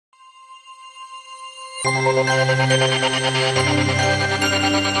Today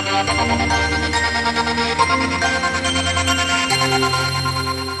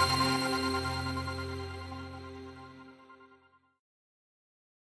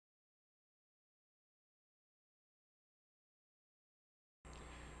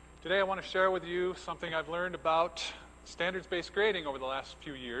I want to share with you something I've learned about standards-based grading over the last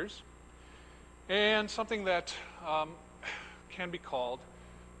few years, and something that can be called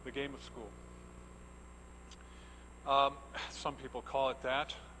the game of school. Some people call it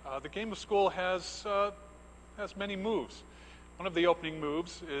that. The game of school has many moves. One of the opening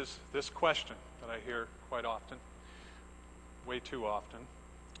moves is this question that I hear quite often, way too often.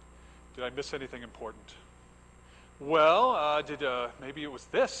 Did I miss anything important? Well, maybe it was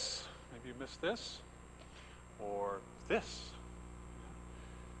this. Maybe you missed this. Or this.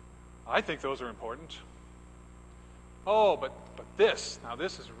 I think those are important. Oh, but this. Now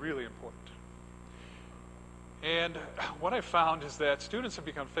this is really important. And what I found is that students have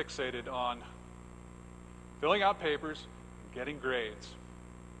become fixated on filling out papers and getting grades.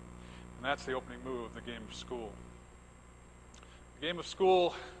 And that's the opening move of the game of school. The game of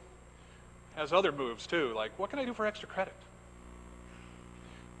school has other moves too, like what can I do for extra credit?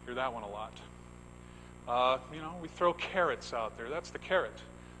 Hear that one a lot. We throw carrots out there. That's the carrot.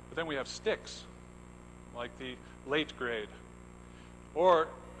 But then we have sticks, like the late grade, or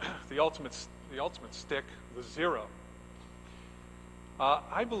the ultimate stick, the zero.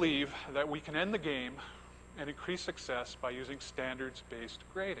 I believe that we can end the game and increase success by using standards-based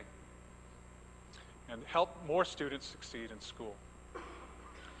grading and help more students succeed in school.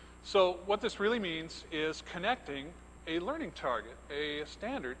 So what this really means is connecting a learning target, a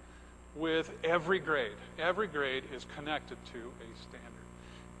standard, with every grade. Every grade is connected to a standard.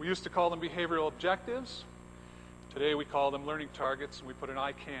 We used to call them behavioral objectives. Today we call them learning targets, and we put an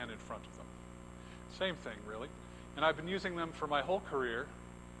I can in front of them. Same thing, really. And I've been using them for my whole career,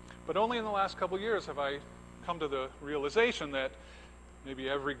 but only in the last couple of years have I come to the realization that maybe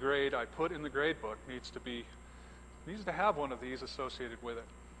every grade I put in the grade book needs to have one of these associated with it,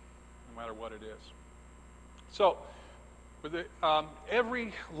 no matter what it is. So, with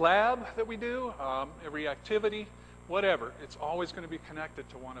every lab that we do, every activity, whatever, it's always going to be connected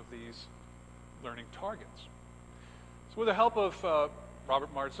to one of these learning targets. So with the help of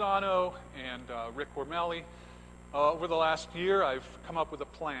Robert Marzano and Rick Wormelli, over the last year I've come up with a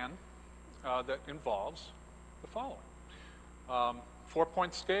plan that involves the following.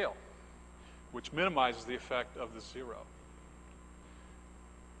 4-point scale, which minimizes the effect of the zero.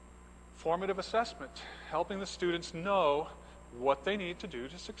 Formative assessment, helping the students know what they need to do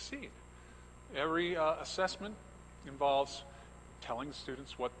to succeed. Every assessment involves telling the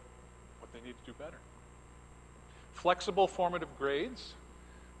students what they need to do better. Flexible formative grades,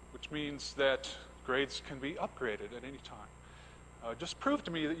 which means that grades can be upgraded at any time. Just prove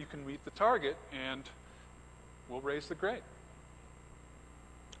to me that you can meet the target and we'll raise the grade.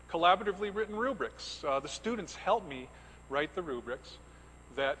 Collaboratively written rubrics. The students help me write the rubrics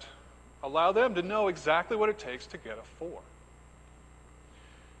that allow them to know exactly what it takes to get a 4.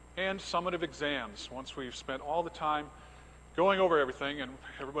 And summative exams. Once we've spent all the time going over everything and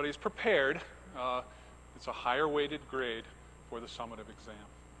everybody's prepared, it's a higher weighted grade for the summative exam.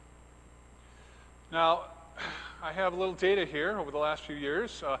 Now, I have a little data here over the last few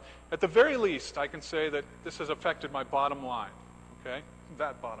years. At the very least, I can say that this has affected my bottom line, okay?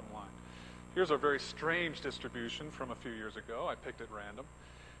 That bottom line. Here's a very strange distribution from a few years ago. I picked at random.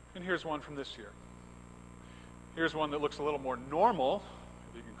 And here's one from this year. Here's one that looks a little more normal,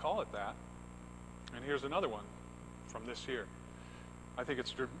 if you can call it that. And here's another one from this year. I think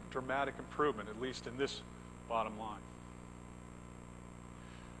it's a dramatic improvement, at least in this bottom line.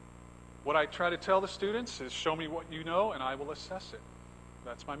 What I try to tell the students is show me what you know and I will assess it.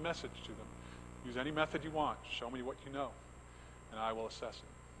 That's my message to them. Use any method you want. Show me what you know and I will assess it.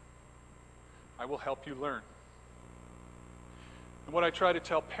 I will help you learn. And what I try to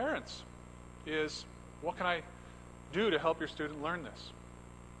tell parents is, what can I do to help your student learn this?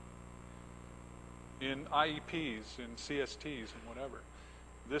 In IEPs, in CSTs, and whatever.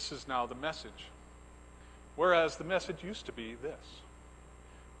 This is now the message. Whereas the message used to be this.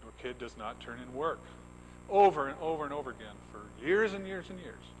 Your kid does not turn in work. Over and over and over again for years and years and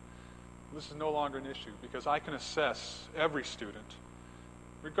years. This is no longer an issue because I can assess every student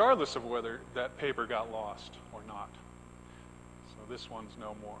regardless of whether that paper got lost or not. So this one's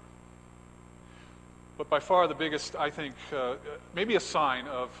no more. But by far the biggest, I think, maybe a sign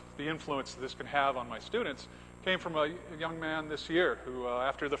of the influence this can have on my students came from a young man this year who,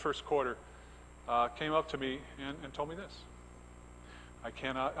 after the first quarter, came up to me and told me this. I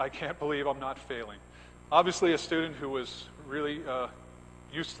can't believe I'm not failing. Obviously a student who was really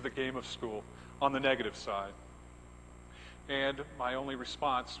used to the game of school on the negative side. And my only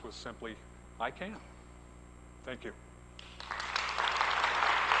response was simply, I can. Thank you.